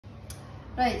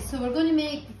Right, so we're going to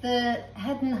make the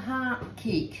hidden heart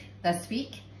cake this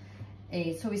week.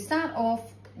 So we start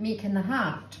off making the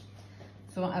heart.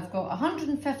 So I've got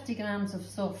 150 grams of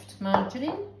soft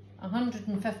margarine,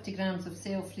 150 grams of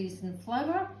self-raising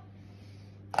flour,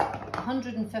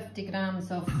 150 grams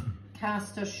of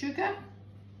caster sugar,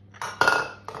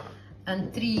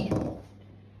 and 3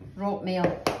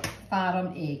 Rockmeal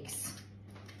farm eggs.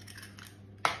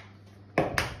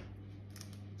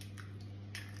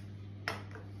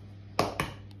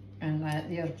 And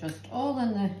they're just all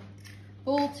in the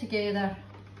bowl together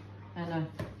in a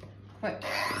quick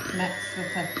mix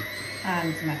with a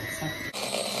hand mixer.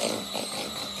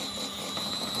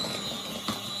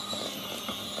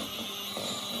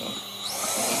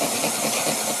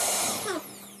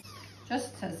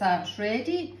 Just as that's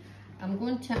ready, I'm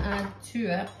going to add to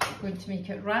it, I'm going to make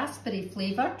it raspberry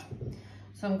flavoured.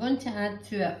 So I'm going to add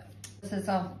to it, this is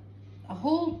a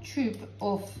whole tube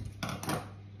of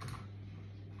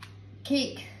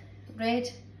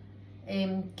red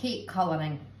cake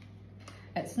colouring.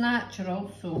 It's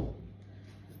natural, so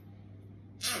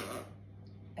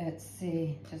it's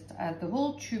just add the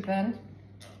whole tube in,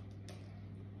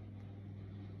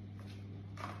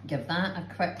 give that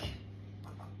a quick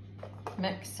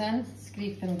mix in,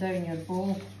 scraping down your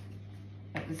bowl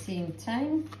at the same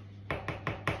time.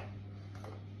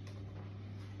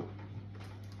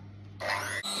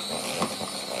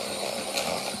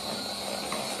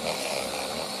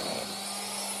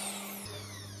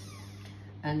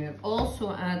 And we're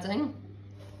also adding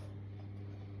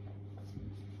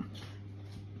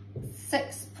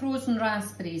 6 frozen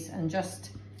raspberries and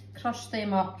just crush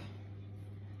them up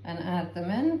and add them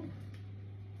in.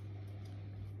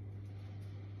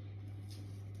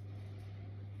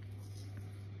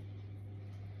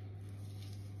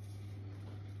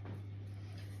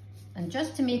 And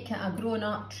just to make it a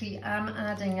grown-up treat, I'm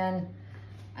adding in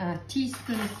a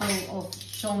teaspoonful of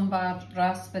Chambord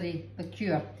raspberry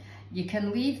liqueur. You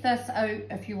can leave this out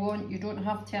if you want, you don't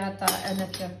have to add that in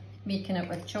if you're making it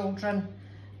with children,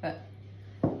 but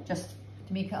just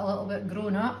to make it a little bit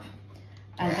grown up.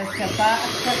 And just give that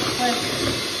a quick whisk.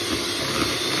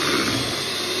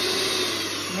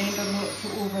 Remember not to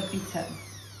overbeat it.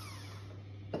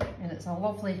 And it's a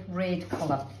lovely red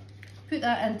colour. Put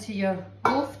that into your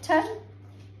loaf tin.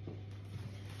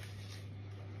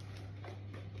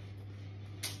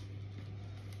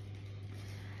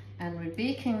 And we're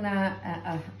baking that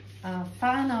at a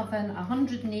fan oven,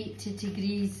 180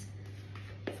 degrees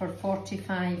for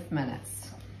 45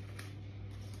 minutes.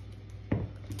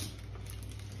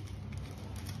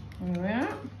 There we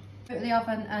are. Put the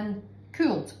oven in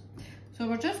cooled. So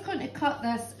we're just going to cut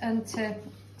this into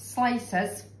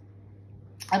slices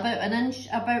about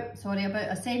about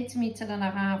a centimetre and a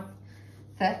half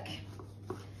thick.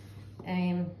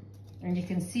 And you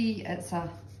can see it's a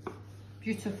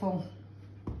beautiful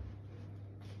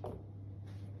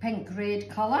pink red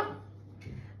colour.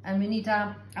 And we need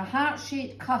a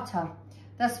heart-shaped cutter.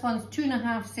 This one's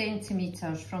 2.5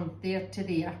 centimetres from there to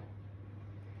there.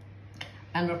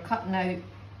 And we're cutting out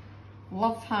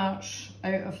love hearts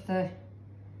out of the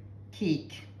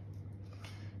cake.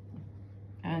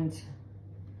 And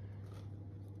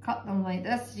cut them like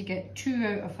this, you get 2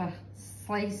 out of a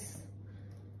slice.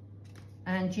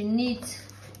 And you need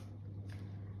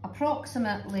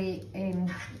approximately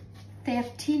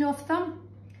 13 of them.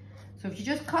 So if you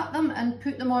just cut them and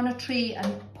put them on a tray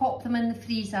and pop them in the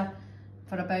freezer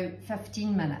for about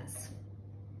 15 minutes.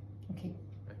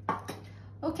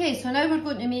 Okay, so now we're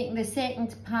going to make the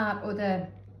second part of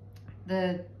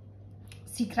the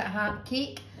secret heart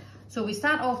cake. So we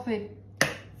start off with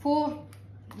 4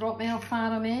 Rockmeal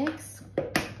farm eggs.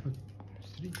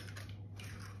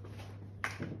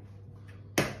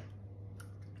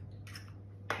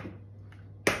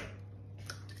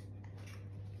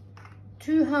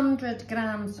 200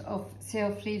 grams of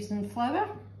self-raising flour,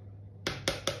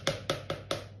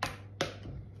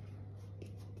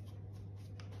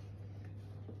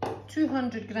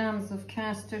 200 grams of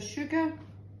caster sugar,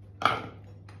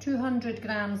 200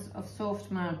 grams of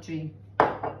soft margarine,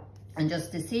 and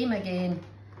just the same again,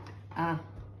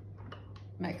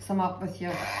 mix them up with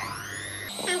your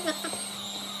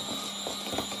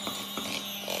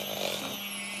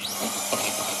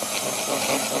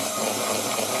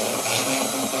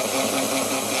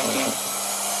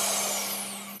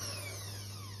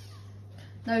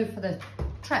Now for the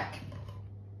trick.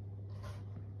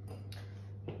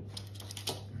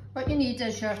 What you need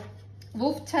is your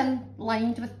loaf tin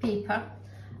lined with paper,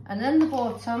 and in the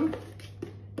bottom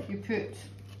you put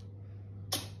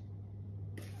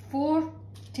 4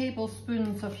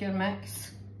 tablespoons of your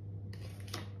mix,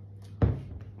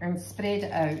 and spread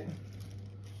it out.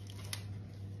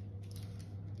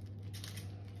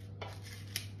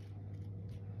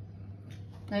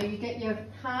 Now you get your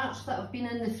hearts that have been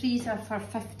in the freezer for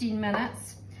 15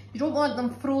 minutes. You don't want them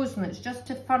frozen, it's just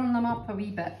to firm them up a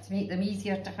wee bit to make them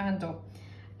easier to handle.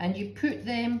 And you put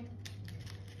them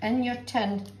in your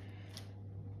tin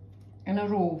in a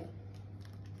row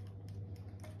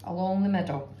along the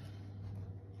middle.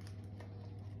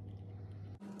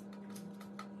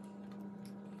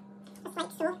 Just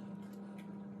like so.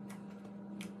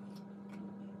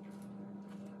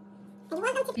 And you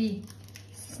want them to be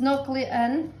snugly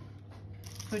in,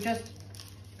 so just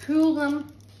pull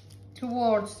them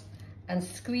towards and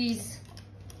squeeze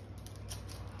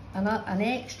an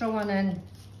extra one in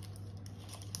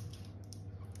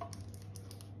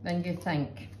than you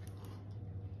think.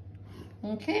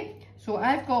 Okay, so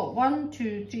I've got 1,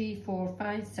 2, 3, 4,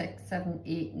 5, 6, 7,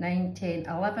 8, 9, 10,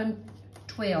 11,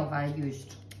 12 I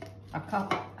used. I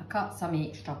cut some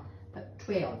extra, but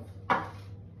 12.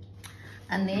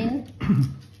 And then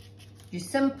you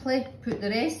simply put the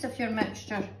rest of your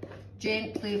mixture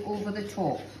gently over the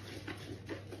top.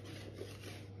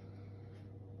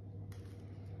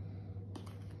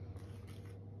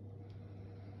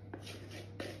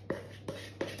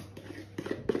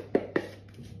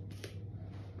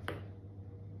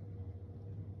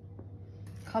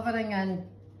 Covering in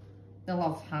the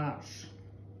love hearts.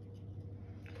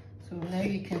 So now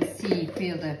you can see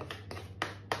where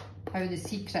how the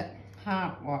secret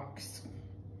heart works.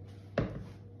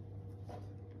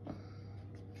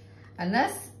 And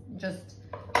this, just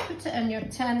put it in your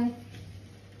tin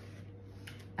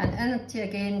and into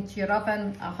again to your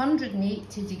oven,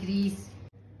 180 degrees.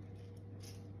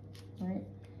 Right.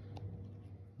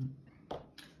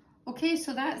 Okay,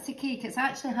 so that's the cake. It's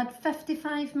actually had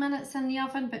 55 minutes in the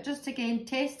oven, but just again,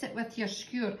 test it with your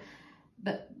skewer.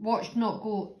 But watch not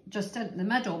go just into the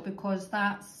middle, because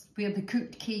that's where the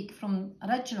cooked cake from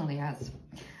originally is.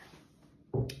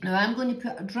 Now I'm going to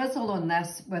put a drizzle on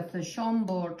this with the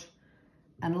Chambord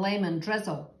and lemon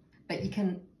drizzle, but you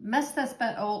can miss this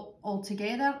bit all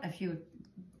together if you're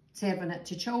serving it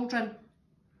to children,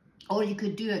 or you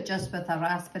could do it just with a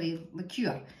raspberry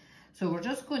liqueur. So we're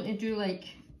just going to do like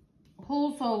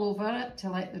holes all over it to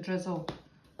let the drizzle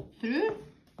through.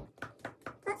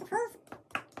 lots of holes.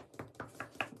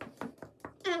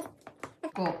 And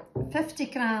I've got 50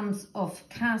 grams of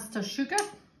caster sugar,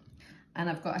 and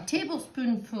I've got a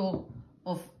tablespoonful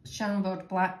of Chambord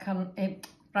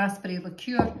raspberry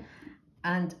liqueur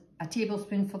and a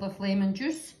tablespoonful of lemon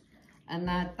juice, and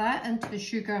add that into the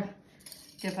sugar,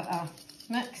 give it a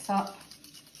mix up.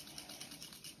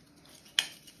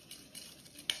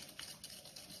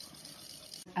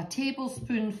 A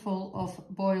tablespoonful of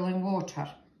boiling water,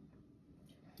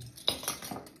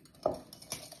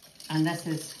 and this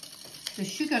is, the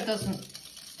sugar doesn't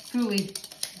fully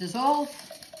dissolve,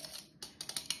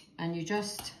 and you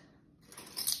just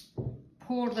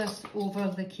pour this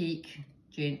over the cake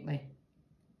gently,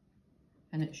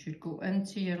 and it should go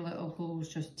into your little holes.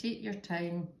 Just take your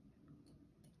time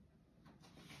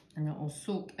and it will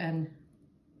soak in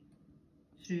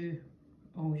through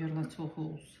all your little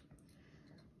holes.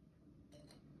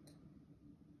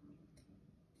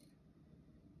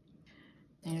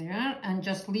 There you are, and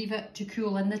just leave it to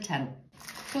cool in the tin.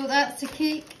 So that's the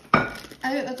cake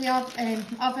out of the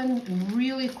oven,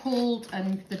 really cold,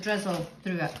 and the drizzle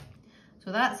through it.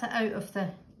 So that's it out of the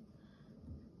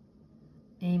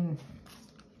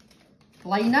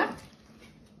liner.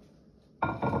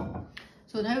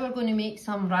 So now we're going to make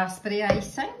some raspberry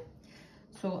icing.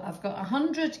 So I've got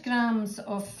 100 grams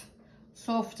of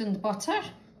softened butter,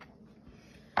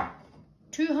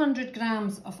 200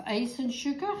 grams of icing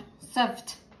sugar,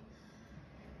 sieved,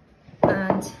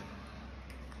 and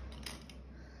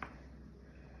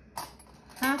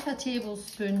half a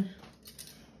tablespoon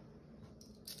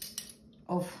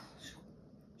of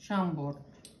Chambord.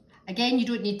 Again, you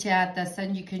don't need to add this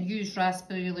in, you can use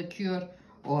raspberry liqueur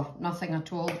or nothing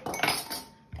at all.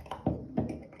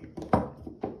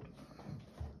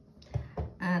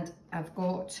 And I've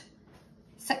got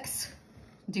 6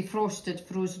 defrosted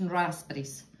frozen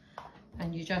raspberries,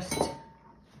 and you just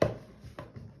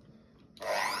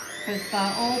put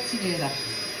that all together.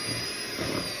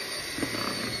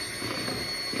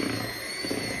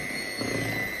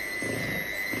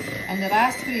 And the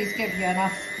raspberries give you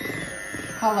enough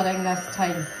colouring this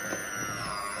time.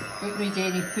 Don't need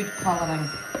any food colouring.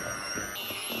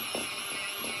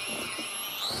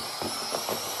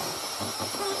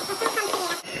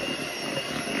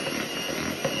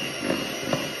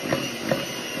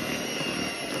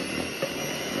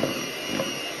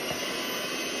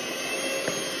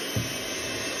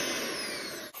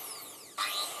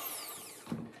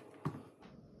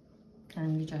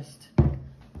 you just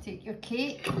take your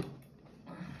cake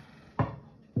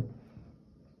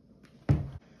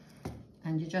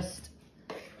and you just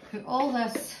put all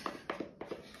this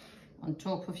on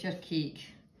top of your cake.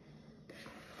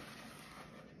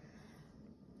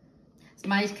 It's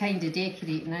my kind of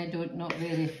decorating.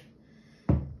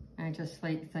 I just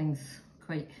like things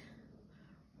quite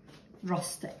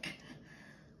rustic.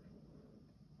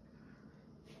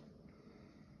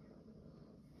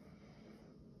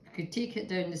 You could take it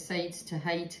down the sides to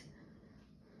hide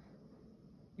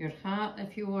your heart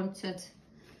if you wanted.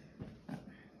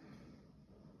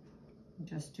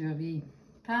 Just do a wee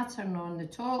pattern on the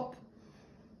top.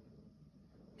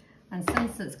 And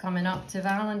since it's coming up to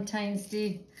Valentine's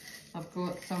Day, I've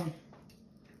got some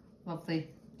lovely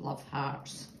love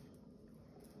hearts.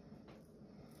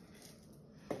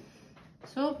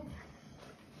 So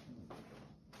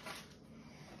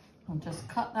I'll just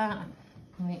cut that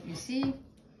like you see.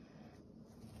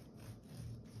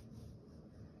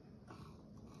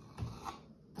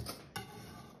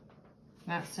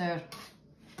 That's our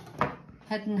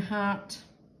hidden heart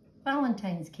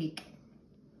Valentine's cake.